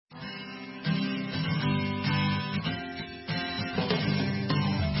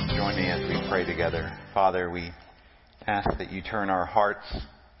join me as we pray together. Father, we ask that you turn our hearts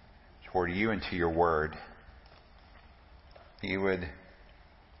toward you and to your word. You would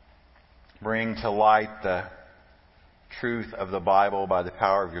bring to light the truth of the Bible by the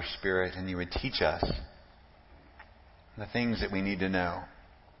power of your Spirit, and you would teach us the things that we need to know.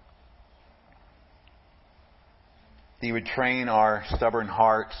 You would train our stubborn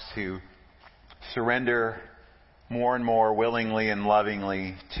hearts to surrender more and more willingly and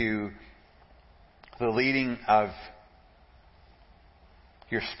lovingly to the leading of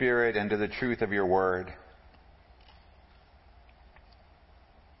your Spirit and to the truth of your word.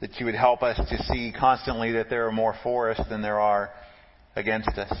 That you would help us to see constantly that there are more for us than there are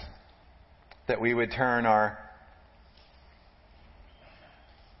against us. That we would turn our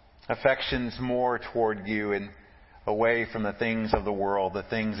affections more toward you and away from the things of the world, the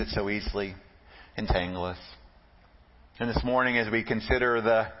things that so easily entangle us. And this morning, as we consider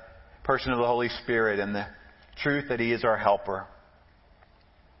the person of the Holy Spirit and the truth that He is our helper,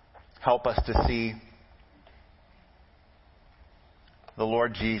 help us to see the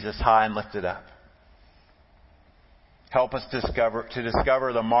Lord Jesus high and lifted up. Help us to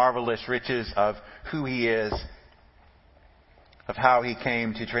discover the marvelous riches of who He is, of how He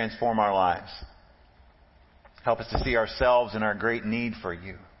came to transform our lives. Help us to see ourselves in our great need for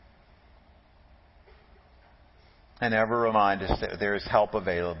you. And ever remind us that there is help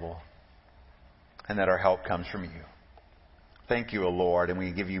available and that our help comes from you. Thank you, O Lord, and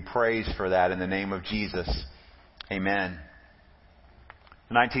we give you praise for that in the name of Jesus. Amen.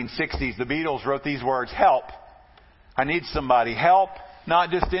 In the 1960s, the Beatles wrote these words, "Help. I need somebody. Help. Not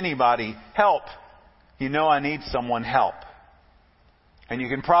just anybody. Help. You know I need someone. Help." And you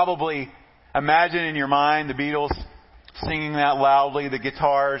can probably imagine in your mind the Beatles singing that loudly, the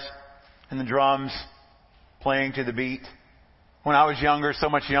guitars and the drums playing to the beat. When I was younger, so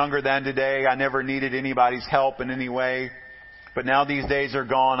much younger than today, I never needed anybody's help in any way. But now these days are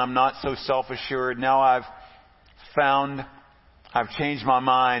gone. I'm not so self-assured. Now I've changed my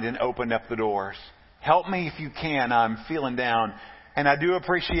mind and opened up the doors. Help me if you can. I'm feeling down. And I do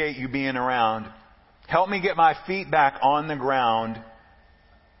appreciate you being around. Help me get my feet back on the ground.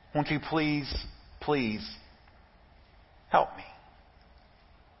 Won't you please help me?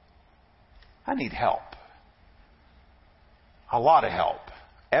 I need help. A lot of help.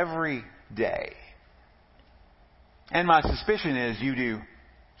 Every day. And my suspicion is you do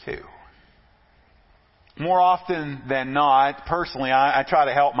too. More often than not, personally, I try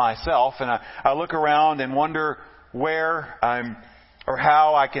to help myself, and I look around and wonder where or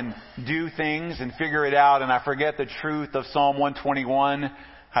how I can do things and figure it out, and I forget the truth of Psalm 121.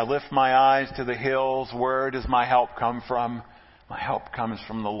 I lift my eyes to the hills. Where does my help come from? My help comes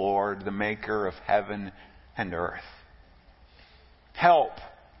from the Lord, the maker of heaven and earth. Help,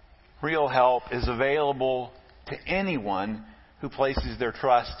 real help, is available to anyone who places their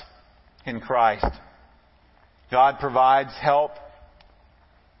trust in Christ. God provides help.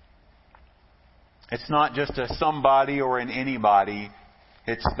 It's not just a somebody or an anybody.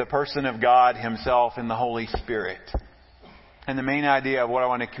 It's the person of God Himself in the Holy Spirit. And the main idea of what I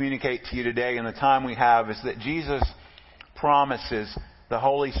want to communicate to you today in the time we have is that Jesus promises the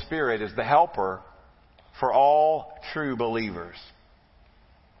Holy Spirit as the helper for all true believers.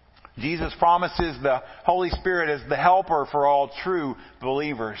 Jesus promises the Holy Spirit as the helper for all true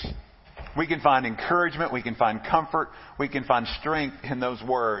believers. We can find encouragement, we can find comfort, we can find strength in those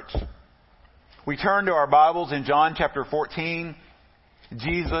words. We turn to our Bibles in John chapter 14.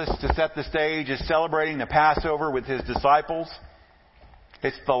 Jesus, to set the stage, is celebrating the Passover with His disciples.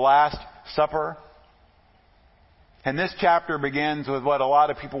 It's the Last Supper. And this chapter begins with what a lot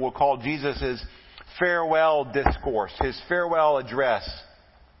of people will call Jesus' farewell discourse, His farewell address.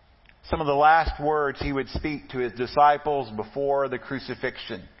 Some of the last words He would speak to His disciples before the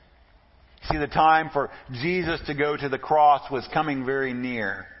crucifixion. See, the time for Jesus to go to the cross was coming very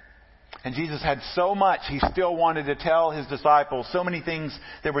near. And Jesus had so much He still wanted to tell His disciples, so many things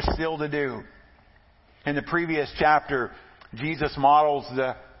there were still to do. In the previous chapter, Jesus models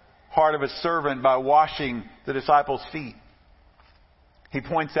the heart of a servant by washing the disciples' feet. He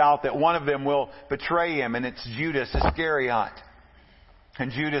points out that one of them will betray Him, and it's Judas Iscariot. And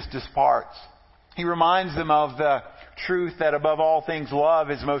Judas departs. He reminds them of the truth that above all things,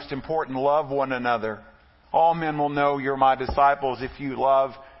 love is most important. Love one another. All men will know you're my disciples if you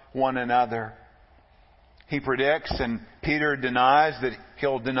love one another. He predicts, and Peter denies that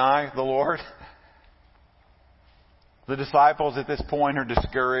he'll deny the Lord. The disciples at this point are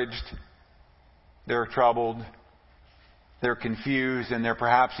discouraged. They're troubled. They're confused, and they're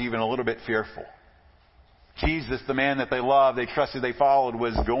perhaps even a little bit fearful. Jesus, the man that they loved, they trusted, they followed,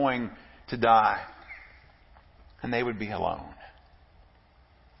 was going to die. And they would be alone.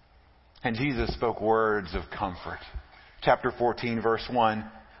 And Jesus spoke words of comfort. Chapter 14, verse 1.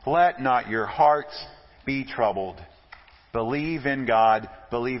 Let not your hearts be troubled. Believe in God.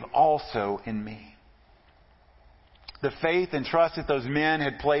 Believe also in me. The faith and trust that those men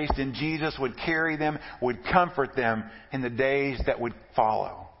had placed in Jesus would carry them, would comfort them in the days that would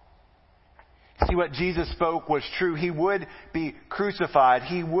follow. See, what Jesus spoke was true. He would be crucified.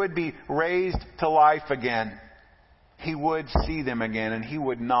 He would be raised to life again. He would see them again, and He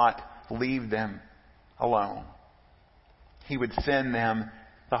would not leave them alone. He would send them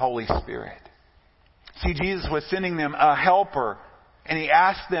the Holy Spirit. See, Jesus was sending them a helper, and He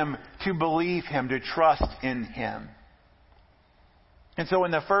asked them to believe Him, to trust in Him. And so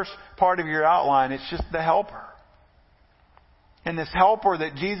in the first part of your outline, it's just the helper. And this helper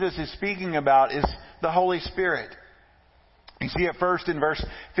that Jesus is speaking about is the Holy Spirit. You see it first in verse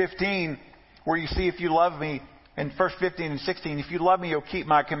 15, where you see, if you love me, in verse 15 and 16, if you love me, you'll keep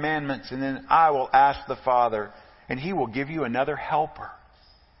my commandments, and then I will ask the Father, and He will give you another helper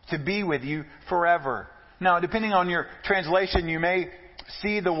to be with you forever. Now, depending on your translation, you may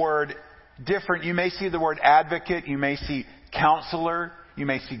see the word different. You may see the word advocate. You may see counselor. You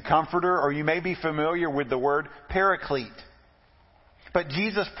may see comforter. Or you may be familiar with the word paraclete. But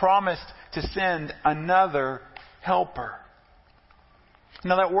Jesus promised to send another helper.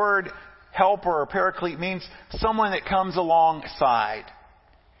 Now, that word helper or paraclete means someone that comes alongside.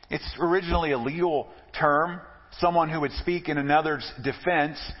 It's originally a legal term. Someone who would speak in another's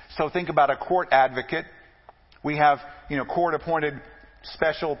defense. So think about a court advocate. We have, court-appointed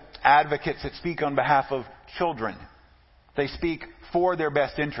special advocates that speak on behalf of children. They speak for their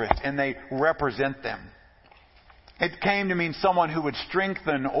best interest, and they represent them. It came to mean someone who would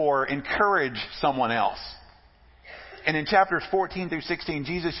strengthen or encourage someone else. And in chapters 14 through 16,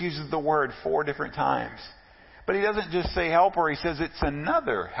 Jesus uses the word 4 different times. But He doesn't just say helper, He says it's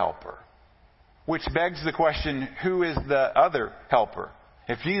another helper. Which begs the question, who is the other helper?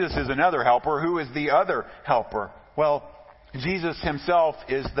 If Jesus is another helper, who is the other helper? Well, Jesus Himself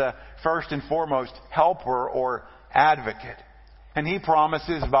is the first and foremost helper or advocate. And He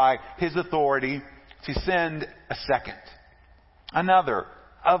promises by His authority to send a second. Another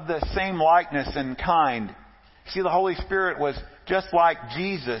of the same likeness and kind. See, the Holy Spirit was just like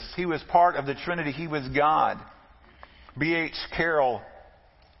Jesus. He was part of the Trinity. He was God. B.H. Carroll,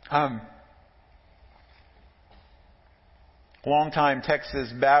 longtime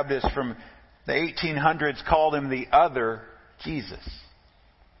Texas Baptist from the 1800s, called Him the other Jesus.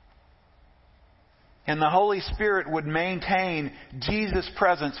 And the Holy Spirit would maintain Jesus'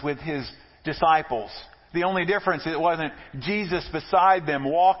 presence with His disciples. The only difference, it wasn't Jesus beside them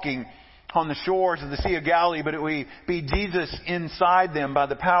walking on the shores of the Sea of Galilee, but it would be Jesus inside them by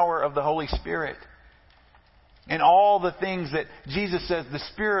the power of the Holy Spirit. And all the things that Jesus says the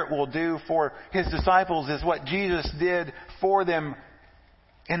Spirit will do for His disciples is what Jesus did for them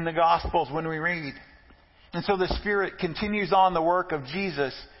in the Gospels when we read. And so the Spirit continues on the work of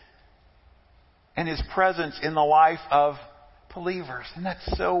Jesus and His presence in the life of believers. And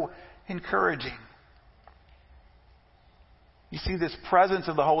that's so encouraging. You see, this presence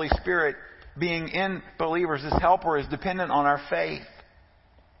of the Holy Spirit being in believers, this helper, is dependent on our faith.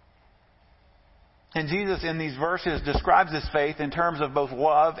 And Jesus in these verses describes this faith in terms of both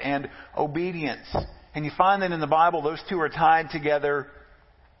love and obedience. And you find that in the Bible, those two are tied together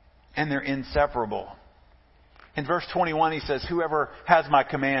and they're inseparable. In verse 21, He says, whoever has my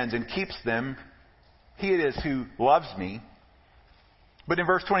commands and keeps them, he it is who loves me. But in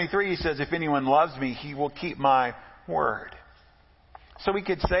verse 23, He says, if anyone loves me, he will keep my word. So we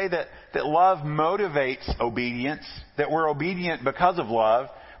could say that love motivates obedience, that we're obedient because of love,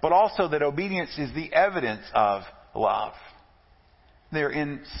 but also that obedience is the evidence of love. They're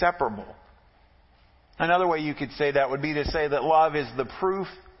inseparable. Another way you could say that would be to say that love is the proof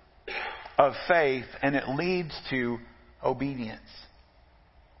of faith and it leads to obedience.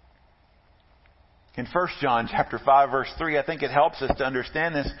 In 1 John chapter 5 verse 3, I think it helps us to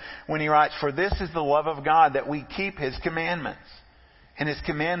understand this when he writes, for this is the love of God, that we keep His commandments. And His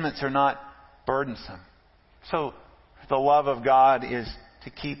commandments are not burdensome. So the love of God is to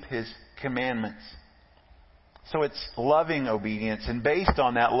keep His commandments. So it's loving obedience. And based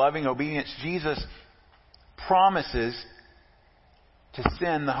on that loving obedience, Jesus promises to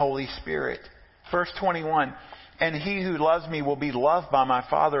send the Holy Spirit. Verse 21, and he who loves me will be loved by my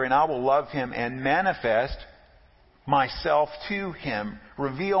Father, and I will love him and manifest myself to him,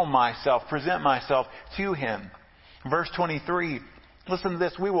 reveal myself, present myself to him. Verse 23, Listen to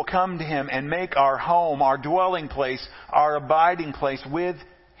this. We will come to Him and make our home, our dwelling place, our abiding place with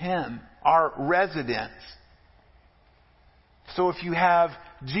Him, our residence. So if you have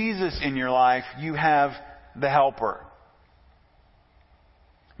Jesus in your life, you have the Helper.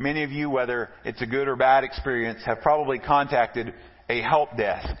 Many of you, whether it's a good or bad experience, have probably contacted a help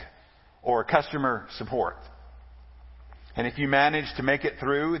desk or customer support. And if you manage to make it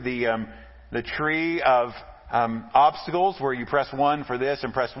through the tree of obstacles where you press 1 for this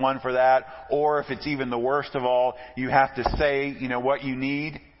and press 1 for that, or if it's even the worst of all, you have to say, what you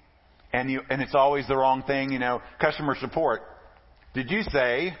need, and it's always the wrong thing, customer support. Did you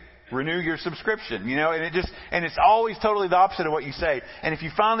say renew your subscription? And it's always totally the opposite of what you say. And if you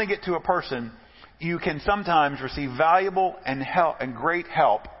finally get to a person, you can sometimes receive valuable and great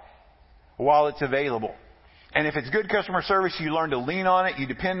help while it's available. And if it's good customer service, you learn to lean on it, you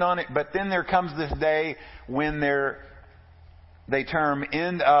depend on it. But then there comes this day when they term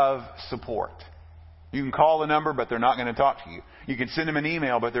end of support. You can call the number, but they're not going to talk to you. You can send them an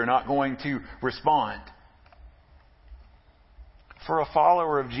email, but they're not going to respond. For a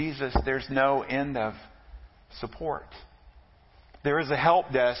follower of Jesus, there's no end of support. There is a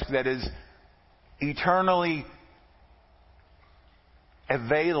help desk that is eternally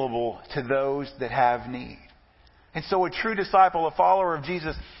available to those that have need. And so a true disciple, a follower of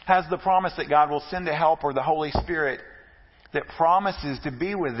Jesus, has the promise that God will send a helper, the Holy Spirit, that promises to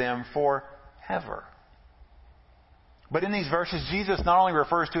be with them forever. But in these verses, Jesus not only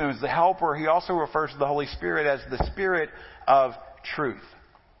refers to Him as the helper, He also refers to the Holy Spirit as the Spirit of truth.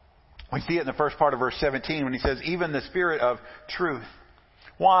 We see it in the first part of verse 17 when He says, even the Spirit of truth.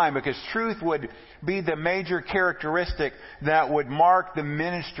 Why? Because truth would be the major characteristic that would mark the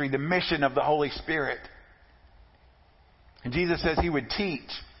ministry, the mission of the Holy Spirit. And Jesus says He would teach.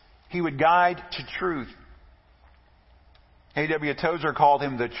 He would guide to truth. A.W. Tozer called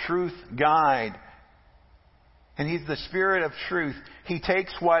Him the truth guide. And He's the Spirit of truth. He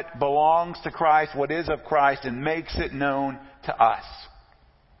takes what belongs to Christ, what is of Christ, and makes it known to us.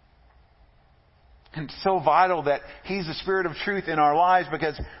 And it's so vital that He's the Spirit of truth in our lives,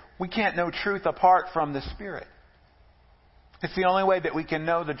 because we can't know truth apart from the Spirit. It's the only way that we can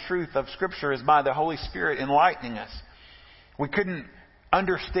know the truth of Scripture is by the Holy Spirit enlightening us. We couldn't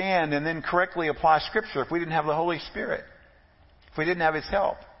understand and then correctly apply Scripture if we didn't have the Holy Spirit, if we didn't have His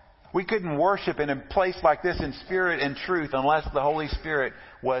help. We couldn't worship in a place like this in spirit and truth unless the Holy Spirit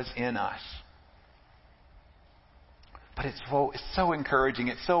was in us. But it's so encouraging.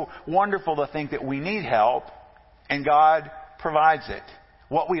 It's so wonderful to think that we need help and God provides it.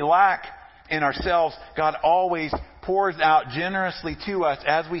 What we lack in ourselves, God always pours out generously to us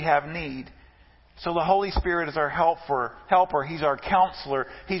as we have need. So the Holy Spirit is our helper. He's our counselor.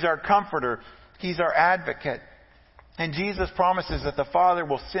 He's our comforter. He's our advocate. And Jesus promises that the Father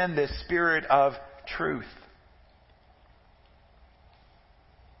will send this Spirit of truth.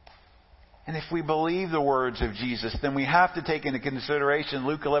 And if we believe the words of Jesus, then we have to take into consideration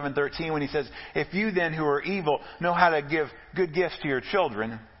Luke 11:13 when He says, if you then who are evil know how to give good gifts to your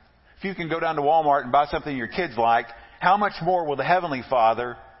children, if you can go down to Walmart and buy something your kids like, how much more will the Heavenly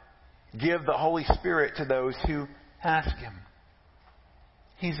Father give the Holy Spirit to those who ask Him?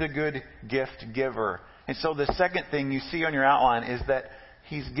 He's a good gift giver. And so the second thing you see on your outline is that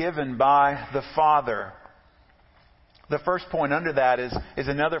He's given by the Father. The first point under that is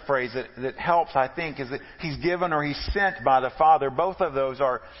another phrase that helps, I think, is that He's given or He's sent by the Father. Both of those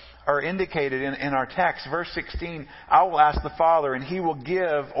are indicated in our text. Verse 16, I will ask the Father and He will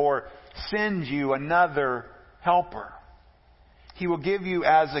give or send you another helper. He will give you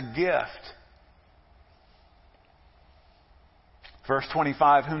as a gift. Verse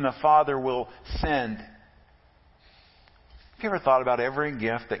 25, whom the Father will send. Have you ever thought about every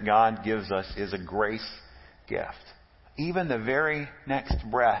gift that God gives us is a grace gift? Even the very next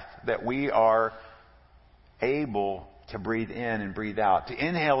breath that we are able to breathe in and breathe out, to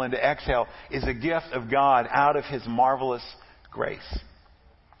inhale and to exhale, is a gift of God out of His marvelous grace.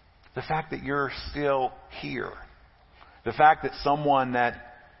 The fact that you're still here, the fact that someone that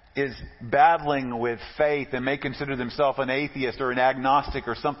is battling with faith and may consider themselves an atheist or an agnostic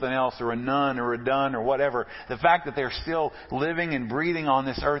or something else or a nun or a dun or whatever, the fact that they're still living and breathing on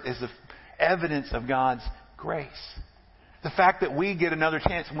this earth is the evidence of God's grace. The fact that we get another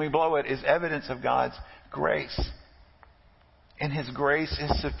chance when we blow it is evidence of God's grace. And His grace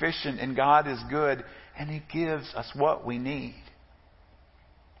is sufficient, and God is good, and He gives us what we need.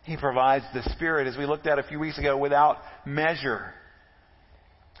 He provides the Spirit, as we looked at a few weeks ago, without measure.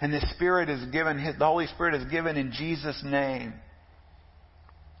 And the Spirit is given, the Holy Spirit is given in Jesus' name.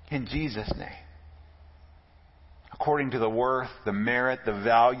 In Jesus' name. according to the worth, the merit, the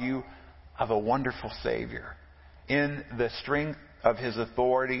value of a wonderful Savior. In the strength of His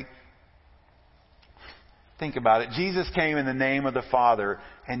authority. Think about it. Jesus came in the name of the Father,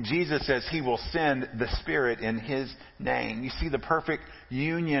 and Jesus says He will send the Spirit in His name. You see the perfect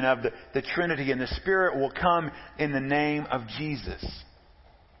union of the Trinity, and the Spirit will come in the name of Jesus.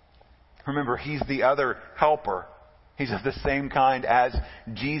 Remember, He's the other helper. He's of the same kind as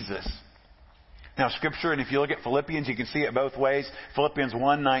Jesus. Now, Scripture, and if you look at Philippians, you can see it both ways. Philippians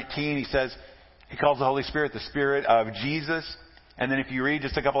 1:19, He calls the Holy Spirit the Spirit of Jesus. And then if you read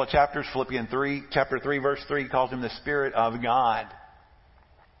just a couple of chapters, Philippians 3, chapter 3, verse 3, He calls Him the Spirit of God.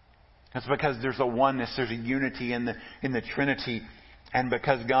 That's because there's a oneness, there's a unity in the Trinity. And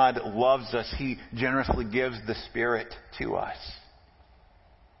because God loves us, He generously gives the Spirit to us.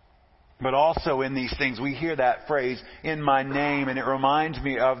 But also in these things, we hear that phrase, in my name, and it reminds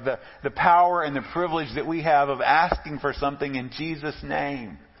me of the power and the privilege that we have of asking for something in Jesus'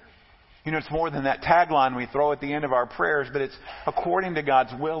 name. You know, it's more than that tagline we throw at the end of our prayers, but it's according to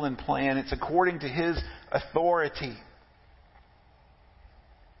God's will and plan. It's according to His authority.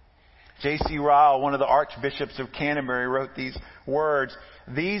 J.C. Ryle, one of the archbishops of Canterbury, wrote these words.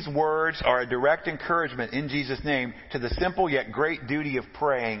 These words are a direct encouragement in Jesus' name to the simple yet great duty of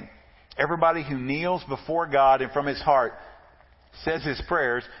praying. Everybody who kneels before God and from his heart says his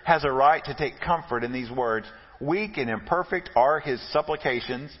prayers has a right to take comfort in these words. Weak and imperfect are his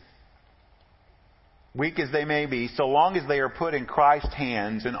supplications, weak as they may be, so long as they are put in Christ's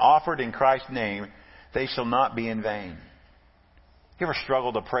hands and offered in Christ's name, they shall not be in vain. You ever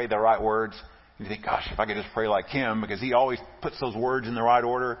struggle to pray the right words? You think, gosh, if I could just pray like Him, because He always puts those words in the right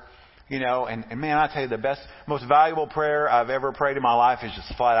order. You know, and man, I tell you, the best, most valuable prayer I've ever prayed in my life is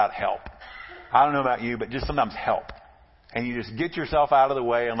just flat out help. I don't know about you, but just sometimes help. And you just get yourself out of the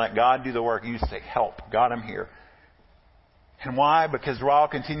way and let God do the work. You just say, help. God, I'm here. And why? Because Ryle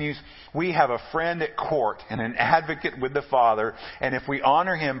continues, we have a friend at court and an advocate with the Father, and if we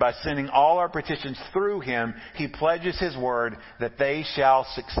honor Him by sending all our petitions through Him, He pledges His word that they shall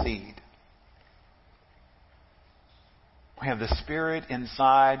succeed. We have the Spirit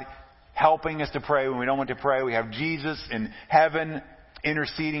inside helping us to pray when we don't want to pray. We have Jesus in heaven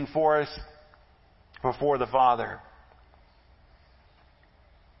interceding for us before the Father.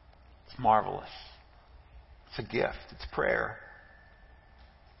 It's marvelous. It's a gift. It's prayer.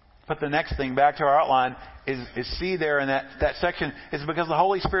 But the next thing, back to our outline, is see there in that section, is because the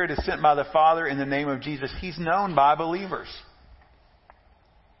Holy Spirit is sent by the Father in the name of Jesus. He's known by believers.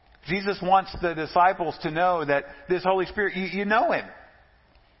 Jesus wants the disciples to know that this Holy Spirit, you know Him.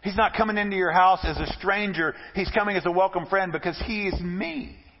 He's not coming into your house as a stranger. He's coming as a welcome friend because He is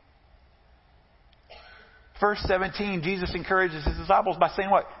me. Verse 17, Jesus encourages His disciples by saying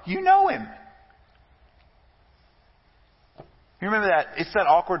what? You know Him. You remember that? It's that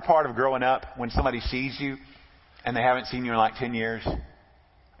awkward part of growing up when somebody sees you and they haven't seen you in like 10 years.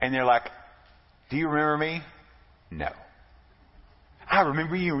 And they're like, do you remember me? No. I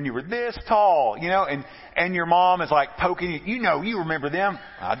remember you when you were this tall, you know, and your mom is like poking you. You know, you remember them.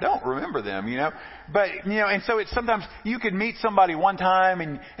 I don't remember them, you know. But, you know, and so it's sometimes you could meet somebody one time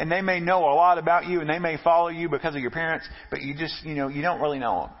and they may know a lot about you and they may follow you because of your parents, but you just, you know, you don't really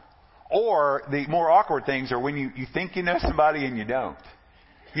know them. Or the more awkward things are when you think you know somebody and you don't.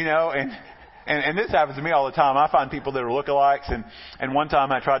 You know, and this happens to me all the time. I find people that are lookalikes, and one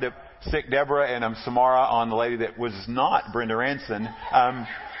time I tried to stick Deborah and Samara on the lady that was not Brenda Ranson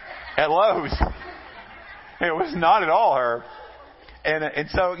at Lowe's. It was not at all her. And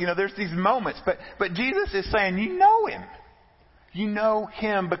so, you know, there's these moments. But Jesus is saying, you know Him. You know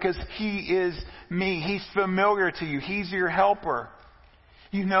Him because He is me. He's familiar to you. He's your helper.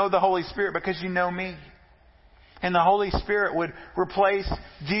 You know the Holy Spirit because you know me. And the Holy Spirit would replace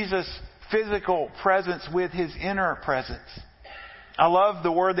Jesus' physical presence with His inner presence. I love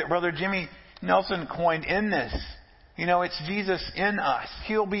the word that Brother Jimmy Nelson coined in this. You know, it's Jesus in us.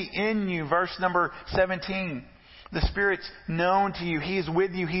 He'll be in you. Verse number 17. The Spirit's known to you. He's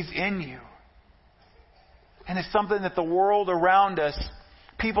with you. He's in you. And it's something that the world around us,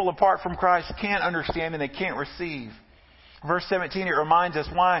 people apart from Christ, can't understand and they can't receive. Verse 17, it reminds us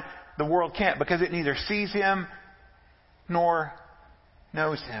why the world can't. Because it neither sees Him nor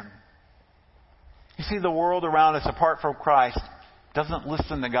knows Him. You see, the world around us apart from Christ doesn't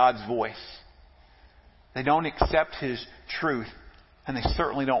listen to God's voice. They don't accept His truth. And they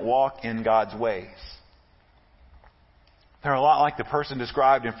certainly don't walk in God's ways. They're a lot like the person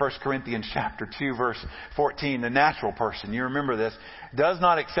described in 1 Corinthians chapter 2, verse 14. The natural person, you remember this, does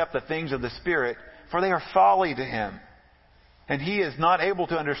not accept the things of the Spirit, for they are folly to him. And he is not able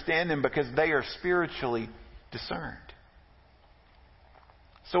to understand them because they are spiritually discerned.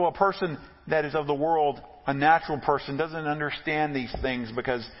 So a person that is of the world, a natural person, doesn't understand these things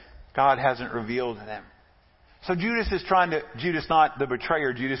because God hasn't revealed to them. So Judas, not the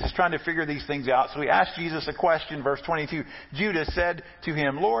betrayer, Judas is trying to figure these things out. So he asked Jesus a question, verse 22. Judas said to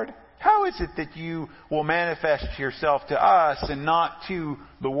him, Lord, how is it that you will manifest yourself to us and not to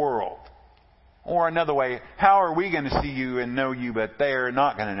the world? Or another way, how are we going to see you and know you, but they are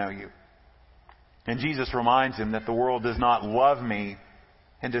not going to know you? And Jesus reminds him that the world does not love me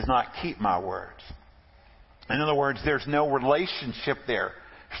and does not keep my words. In other words, there's no relationship there.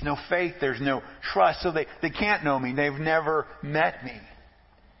 There's no faith. There's no trust. So they can't know me. They've never met me.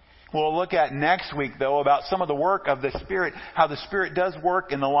 We'll look at next week, though, about some of the work of the Spirit, how the Spirit does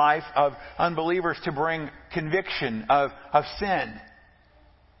work in the life of unbelievers to bring conviction of sin.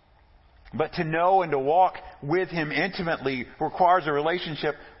 But to know and to walk with Him intimately requires a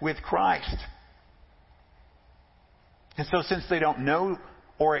relationship with Christ. And so since they don't know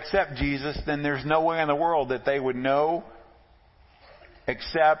or accept Jesus, then there's no way in the world that they would know,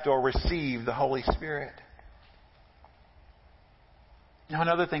 accept, or receive the Holy Spirit. Now,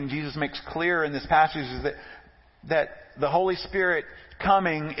 another thing Jesus makes clear in this passage is that the Holy Spirit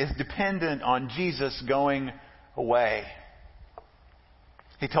coming is dependent on Jesus going away.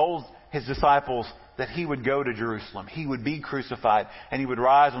 He told His disciples that He would go to Jerusalem. He would be crucified and He would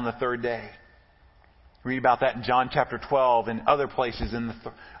rise on the third day. Read about that in John chapter 12 and other places in the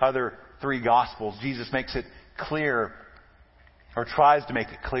other three Gospels. Jesus makes it clear, or tries to make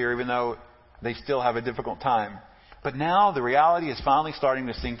it clear, even though they still have a difficult time. But now the reality is finally starting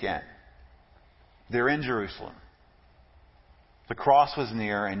to sink in. They're in Jerusalem. The cross was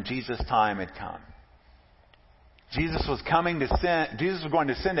near and Jesus' time had come. Jesus was going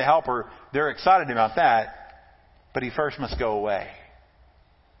to send a helper. They're excited about that. But He first must go away.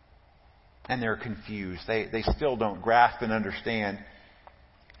 And they're confused. They still don't grasp and understand.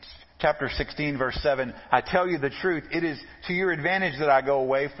 Chapter 16, verse 7, I tell you the truth, it is to your advantage that I go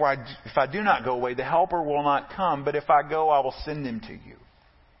away, for if I do not go away, the Helper will not come, but if I go, I will send Him to you.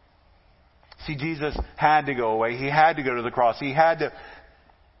 See, Jesus had to go away. He had to go to the cross. He had to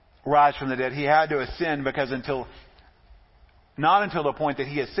rise from the dead. He had to ascend, because not until the point that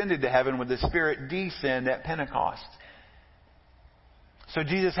He ascended to heaven would the Spirit descend at Pentecost. So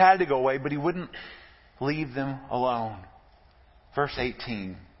Jesus had to go away, but He wouldn't leave them alone. Verse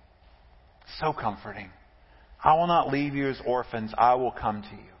 18. So comforting. I will not leave you as orphans. I will come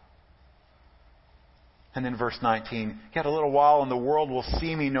to you. And then verse 19. Yet a little while and the world will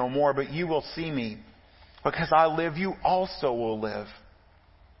see me no more, but you will see me. Because I live, you also will live.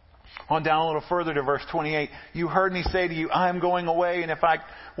 On down a little further to verse 28. You heard me say to you, I am going away, and I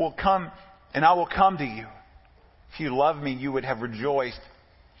will come to you. If you love me, you would have rejoiced,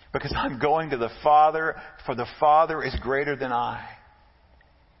 because I'm going to the Father, for the Father is greater than I.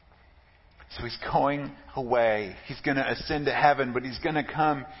 So He's going away. He's going to ascend to heaven, but He's going to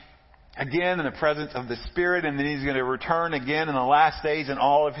come again in the presence of the Spirit, and then He's going to return again in the last days in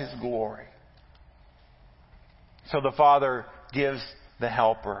all of His glory. So the Father gives the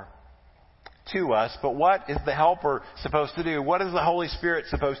Helper to us. But what is the Helper supposed to do? What is the Holy Spirit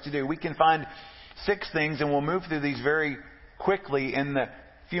supposed to do? We can find 6 things, and we'll move through these very quickly in the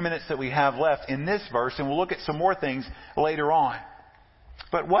few minutes that we have left in this verse, and we'll look at some more things later on.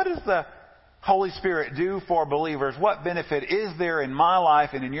 But what does the Holy Spirit do for believers? What benefit is there in my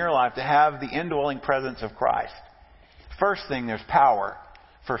life and in your life to have the indwelling presence of Christ? First thing, there's power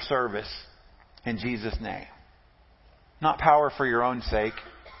for service in Jesus' name. Not power for your own sake.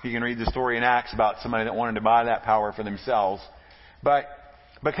 You can read the story in Acts about somebody that wanted to buy that power for themselves. But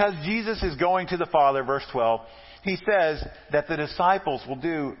because Jesus is going to the Father, verse 12, He says that the disciples will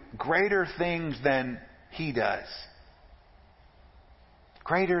do greater things than He does.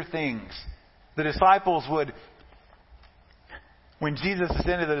 Greater things. The disciples when Jesus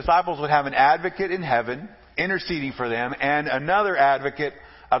ascended, the disciples would have an advocate in heaven interceding for them, and another advocate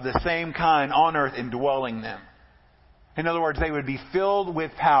of the same kind on earth indwelling them. In other words, they would be filled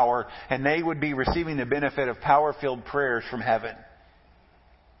with power, and they would be receiving the benefit of power-filled prayers from heaven.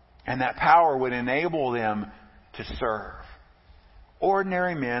 And that power would enable them to serve.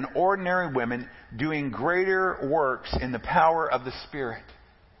 Ordinary men, ordinary women doing greater works in the power of the Spirit.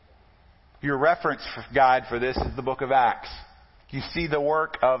 Your reference guide for this is the book of Acts. You see the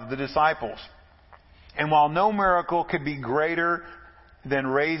work of the disciples. And while no miracle could be greater than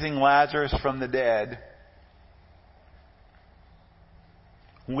raising Lazarus from the dead,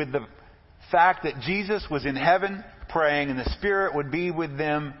 with the fact that Jesus was in heaven praying and the Spirit would be with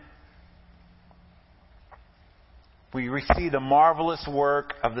them, we see the marvelous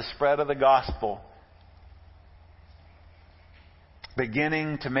work of the spread of the gospel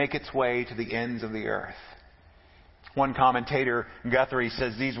beginning to make its way to the ends of the earth. One commentator, Guthrie,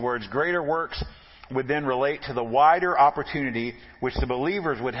 says these words, greater works would then relate to the wider opportunity which the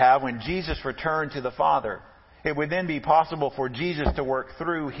believers would have when Jesus returned to the Father. It would then be possible for Jesus to work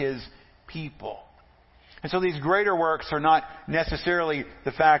through His people. And so these greater works are not necessarily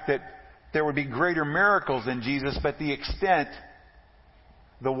the fact that there would be greater miracles than Jesus, but the extent,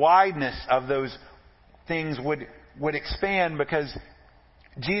 the wideness of those things would expand, because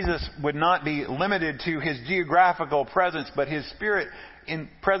Jesus would not be limited to His geographical presence, but His Spirit, in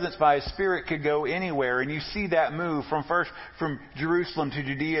presence by His Spirit, could go anywhere. And you see that move from Jerusalem to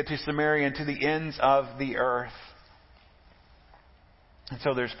Judea to Samaria and to the ends of the earth. And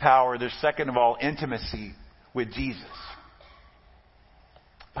so there's power. There's, second of all, intimacy with Jesus.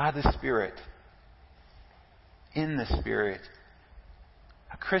 By the Spirit. In the Spirit.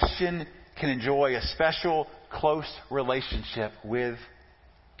 A Christian can enjoy a special, close relationship with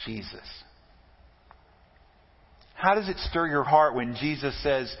Jesus. How does it stir your heart when Jesus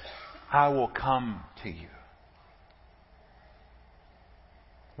says, I will come to you?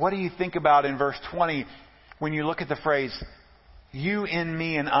 What do you think about in verse 20 when you look at the phrase, you in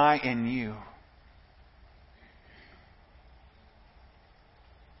me and I in you?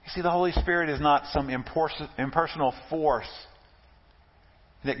 You see, the Holy Spirit is not some impersonal force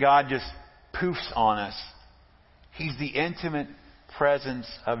that God just poofs on us. He's the intimate presence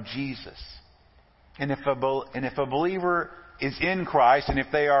of Jesus. And if a believer is in Christ, and if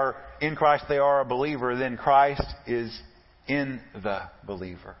they are in Christ, they are a believer, then Christ is in the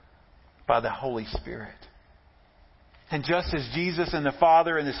believer by the Holy Spirit. And just as Jesus and the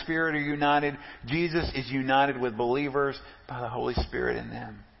Father and the Spirit are united, Jesus is united with believers by the Holy Spirit in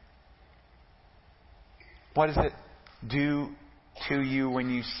them. What does it do to you when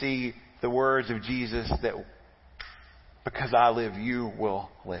you see the words of Jesus that because I live, you will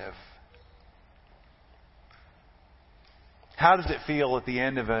live? How does it feel at the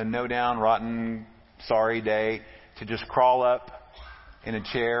end of a no-down, rotten, sorry day to just crawl up in a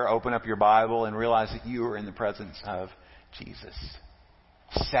chair, open up your Bible, and realize that you are in the presence of Jesus?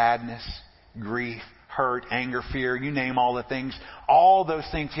 Sadness, grief, hurt, anger, fear, you name all the things. All those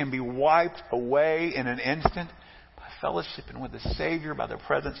things can be wiped away in an instant by fellowshipping with the Savior, by the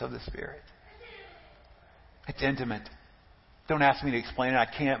presence of the Spirit. It's intimate. Don't ask me to explain it. I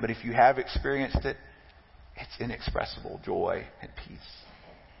can't. But if you have experienced it, it's inexpressible joy and peace.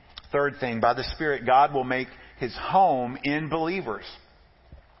 Third thing, by the Spirit, God will make His home in believers.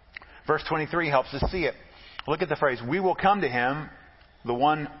 Verse 23 helps us see it. Look at the phrase, we will come to Him, the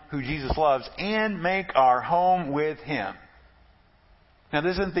one who Jesus loves, and make our home with Him. Now,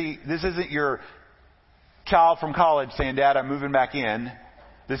 this isn't your child from college saying, Dad, I'm moving back in.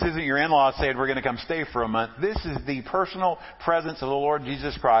 This isn't your in-laws saying, we're going to come stay for a month. This is the personal presence of the Lord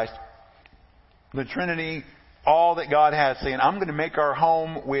Jesus Christ, the Trinity, all that God has, saying, I'm going to make our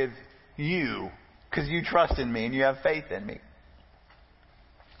home with you because you trust in me and you have faith in me.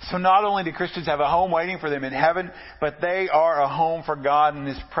 So not only do Christians have a home waiting for them in heaven, but they are a home for God in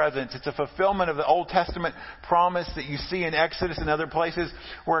His presence. It's a fulfillment of the Old Testament promise that you see in Exodus and other places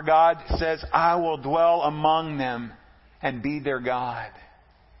where God says, I will dwell among them and be their God.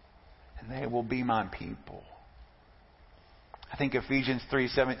 And they will be my people. I think Ephesians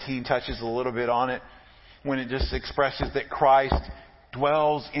 3:17 touches a little bit on it when it just expresses that Christ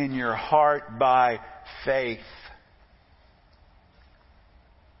dwells in your heart by faith.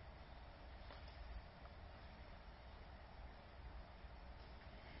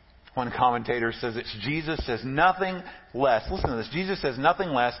 One commentator says that Jesus says nothing less. Listen to this. Jesus says nothing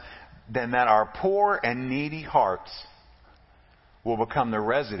less than that our poor and needy hearts will become the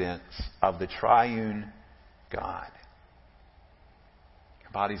residence of the triune God.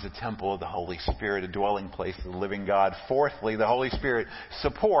 Your body's a temple of the Holy Spirit, a dwelling place of the living God. Fourthly, the Holy Spirit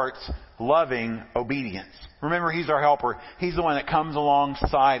supports loving obedience. Remember, He's our helper. He's the one that comes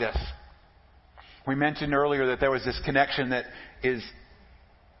alongside us. We mentioned earlier that there was this connection that is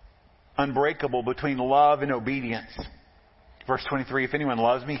unbreakable between love and obedience. Verse 23, if anyone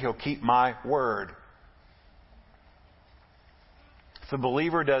loves me, he'll keep my word. If the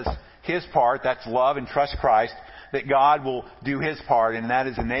believer does his part, that's love and trust Christ, that God will do His part, and that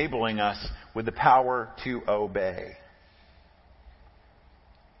is enabling us with the power to obey.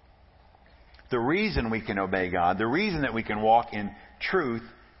 The reason we can obey God, the reason that we can walk in truth,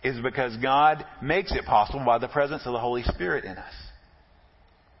 is because God makes it possible by the presence of the Holy Spirit in us.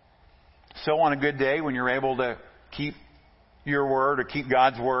 So on a good day, when you're able to keep your word or keep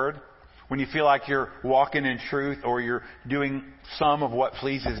God's word, when you feel like you're walking in truth or you're doing some of what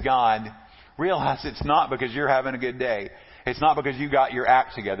pleases God, realize it's not because you're having a good day. It's not because you got your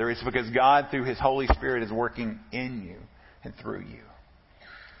act together. It's because God, through His Holy Spirit, is working in you and through you.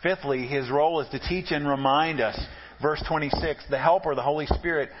 Fifthly, His role is to teach and remind us. Verse 26, the Helper, the Holy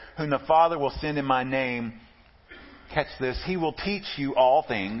Spirit, whom the Father will send in my name. Catch this. He will teach you all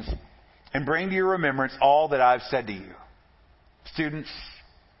things and bring to your remembrance all that I've said to you. Students,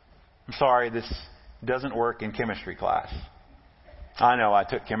 I'm sorry, this doesn't work in chemistry class. I know I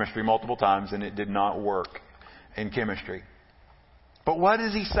took chemistry multiple times and it did not work in chemistry. But what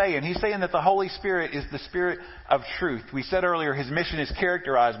is He saying? He's saying that the Holy Spirit is the Spirit of truth. We said earlier His mission is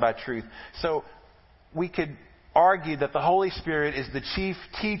characterized by truth. So we could argue that the Holy Spirit is the chief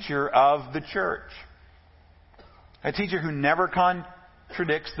teacher of the church. A teacher who never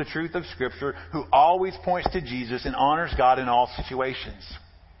contradicts the truth of Scripture, who always points to Jesus and honors God in all situations.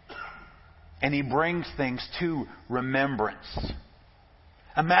 And He brings things to remembrance.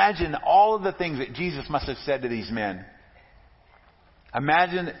 Imagine all of the things that Jesus must have said to these men.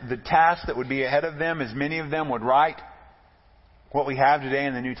 Imagine the task that would be ahead of them as many of them would write what we have today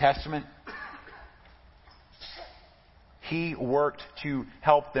in the New Testament. He worked to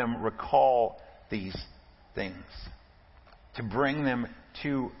help them recall these things, to bring them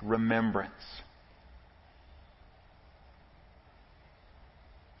to remembrance.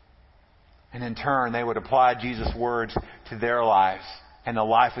 And in turn, they would apply Jesus' words to their lives and the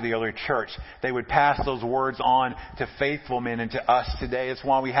life of the early church. They would pass those words on to faithful men and to us today. It's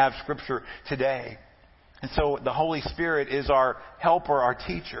why we have Scripture today. And so the Holy Spirit is our helper, our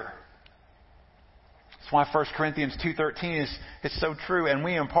teacher. That's why 1 Corinthians 2:13 is so true. And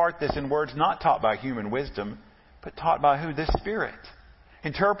we impart this in words not taught by human wisdom, but taught by who? The Spirit.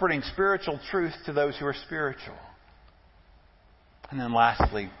 Interpreting spiritual truth to those who are spiritual. And then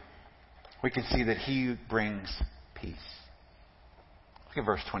lastly, we can see that He brings peace. Look at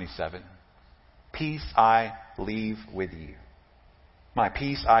verse 27. Peace I leave with you. My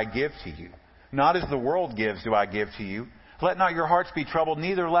peace I give to you. Not as the world gives do I give to you. Let not your hearts be troubled,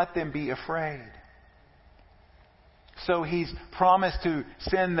 neither let them be afraid. So He's promised to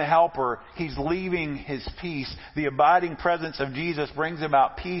send the Helper. He's leaving His peace. The abiding presence of Jesus brings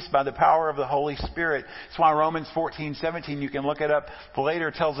about peace by the power of the Holy Spirit. That's why Romans 14:17, you can look it up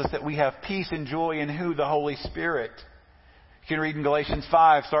later, tells us that we have peace and joy in who? The Holy Spirit. You can read in Galatians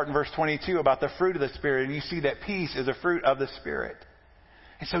 5, starting verse 22, about the fruit of the Spirit, and you see that peace is a fruit of the Spirit.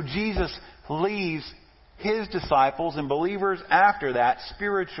 And so Jesus leaves His disciples and believers after that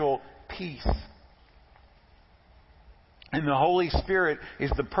spiritual peace. And the Holy Spirit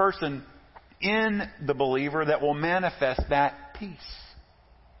is the person in the believer that will manifest that peace.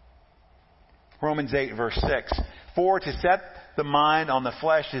 Romans 8, verse 6. For to set the mind on the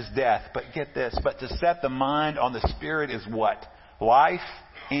flesh is death. But get this. But to set the mind on the Spirit is what? Life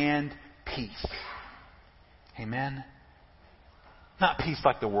and peace. Amen? Not peace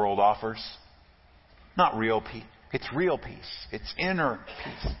like the world offers. Not real peace. It's real peace. It's inner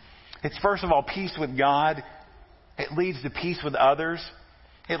peace. It's first of all peace with God. It leads to peace with others.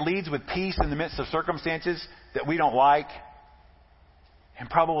 It leads with peace in the midst of circumstances that we don't like. And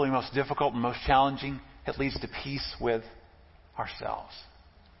probably most difficult and most challenging, it leads to peace with ourselves.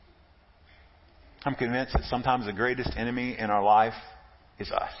 I'm convinced that sometimes the greatest enemy in our life is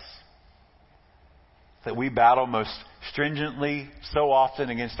us. That we battle most stringently so often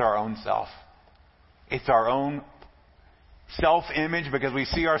against our own self. It's our own self-image because we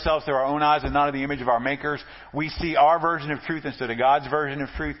see ourselves through our own eyes and not in the image of our makers. We see our version of truth instead of God's version of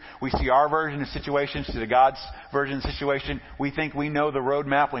truth. We see our version of situations instead of God's version of situation. We think we know the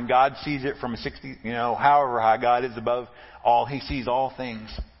roadmap when God sees it from 60, however high God is above all. He sees all things.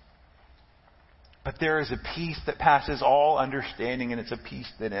 But there is a peace that passes all understanding, and it's a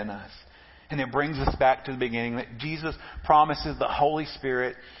peace that in us. And it brings us back to the beginning that Jesus promises the Holy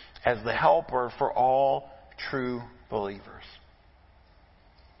Spirit as the helper for all true believers.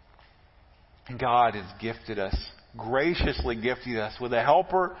 And God has gifted us, graciously gifted us with a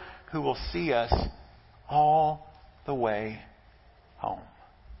helper who will see us all the way home.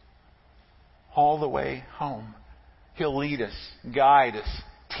 All the way home. He'll lead us, guide us,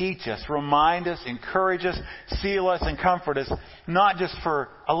 teach us, remind us, encourage us, seal us, and comfort us, not just for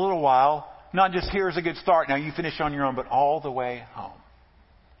a little while, not just here's a good start, now you finish on your own, but all the way home.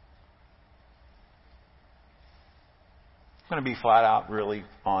 I'm going to be flat out really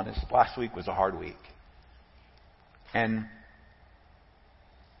honest. Last week was a hard week. And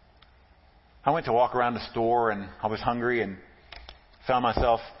I went to walk around the store and I was hungry and found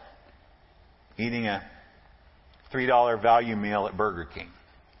myself eating a $3 value meal at Burger King.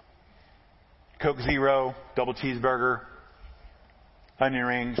 Coke Zero, double cheeseburger, onion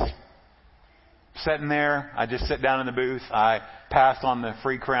rings, sitting there. I just sit down in the booth. I passed on the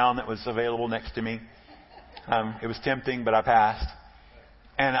free crown that was available next to me. It was tempting, but I passed.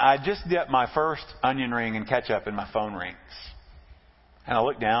 And I just dipped my first onion ring in ketchup and my phone rings. And I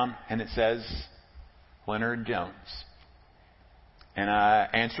look down and it says, Leonard Jones. And I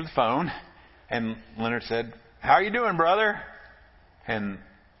answered the phone and Leonard said, "How are you doing, brother?" And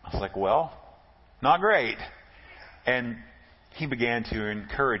I was like, "Well, not great." And he began to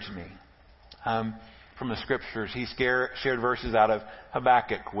encourage me from the scriptures. He shared verses out of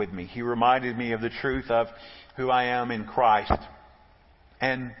Habakkuk with me. He reminded me of the truth of who I am in Christ.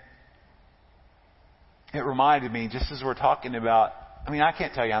 And it reminded me, just as we're talking about, I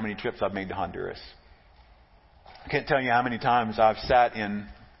can't tell you how many trips I've made to Honduras. I can't tell you how many times I've sat in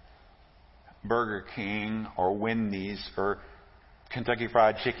Burger King or Wendy's or Kentucky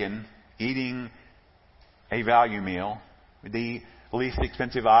Fried Chicken eating a value meal, the least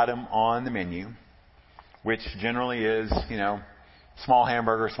expensive item on the menu, which generally is, small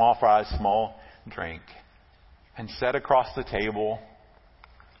hamburger, small fries, small drink, and sat across the table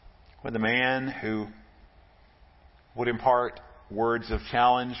with a man who would impart words of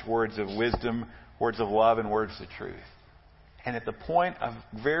challenge, words of wisdom, words of love, and words of truth. And at the point of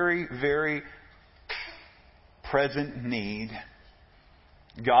very, very present need,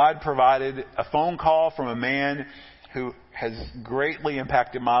 God provided a phone call from a man who has greatly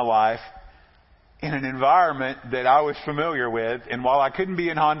impacted my life in an environment that I was familiar with. And while I couldn't be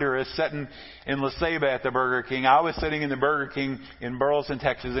in Honduras sitting in La Ceiba at the Burger King, I was sitting in the Burger King in Burleson,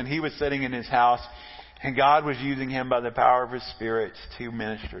 Texas, and he was sitting in his house. And God was using him by the power of His Spirit to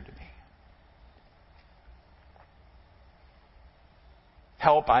minister to me.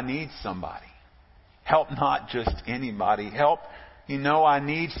 Help, I need somebody. Help, not just anybody. Help, I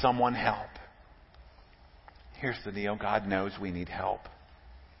need someone help. Here's the deal. God knows we need help.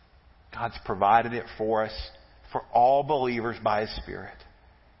 God's provided it for us, for all believers by His Spirit.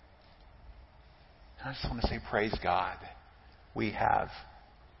 And I just want to say, praise God. We have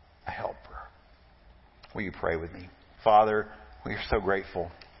a helper. Will you pray with me? Father, we are so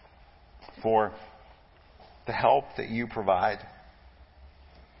grateful for the help that you provide.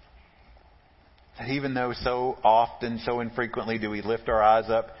 That even though so often, so infrequently do we lift our eyes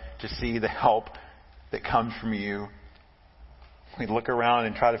up to see the help that comes from you, we look around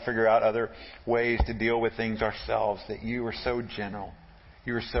and try to figure out other ways to deal with things ourselves, that you are so gentle,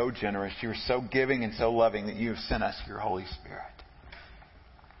 you are so generous, you are so giving and so loving that you have sent us your Holy Spirit.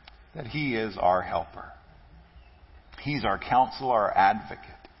 That He is our helper. He's our counselor, our advocate.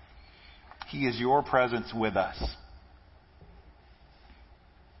 He is your presence with us.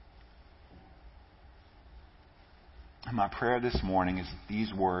 And my prayer this morning is that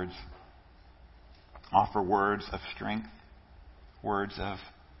these words offer words of strength, words of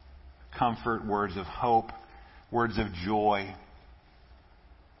comfort, words of hope, words of joy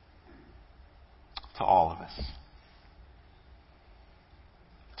to all of us.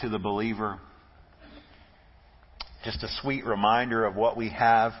 To the believer, just a sweet reminder of what we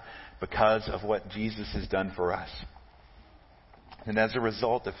have because of what Jesus has done for us. And as a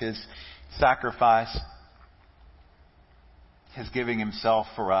result of His sacrifice, His giving Himself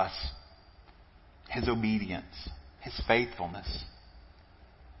for us, His obedience, His faithfulness,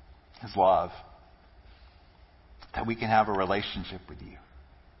 His love, that we can have a relationship with you.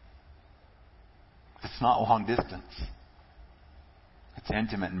 It's not long distance. It's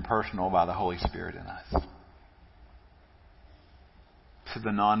intimate and personal by the Holy Spirit in us. To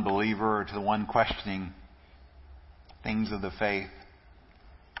the non-believer or to the one questioning things of the faith,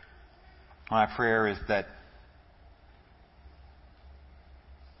 my prayer is that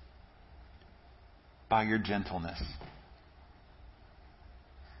by your gentleness,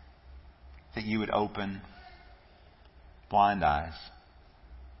 that you would open blind eyes.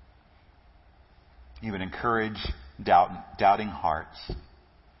 You would encourage doubting hearts.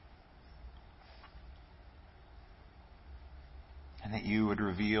 And that you would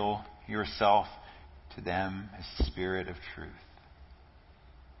reveal yourself to them as the Spirit of truth.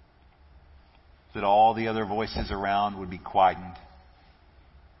 That all the other voices around would be quietened.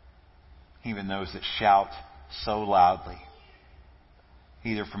 Even those that shout so loudly,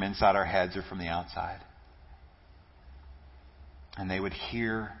 either from inside our heads or from the outside. And they would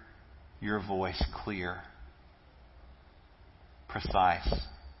hear your voice clear, precise,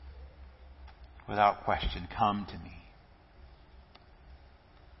 without question. Come to me,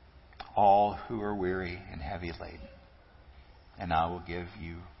 all who are weary and heavy laden, and I will give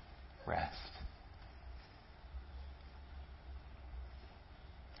you rest.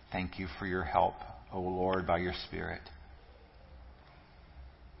 Thank you for your help, O Lord, by your Spirit.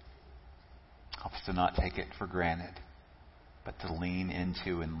 Help us to not take it for granted, but to lean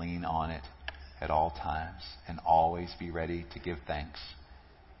into and lean on it at all times and always be ready to give thanks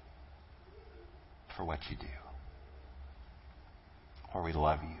for what you do. Lord, we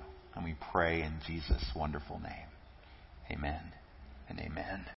love you, and we pray in Jesus' wonderful name. Amen and amen.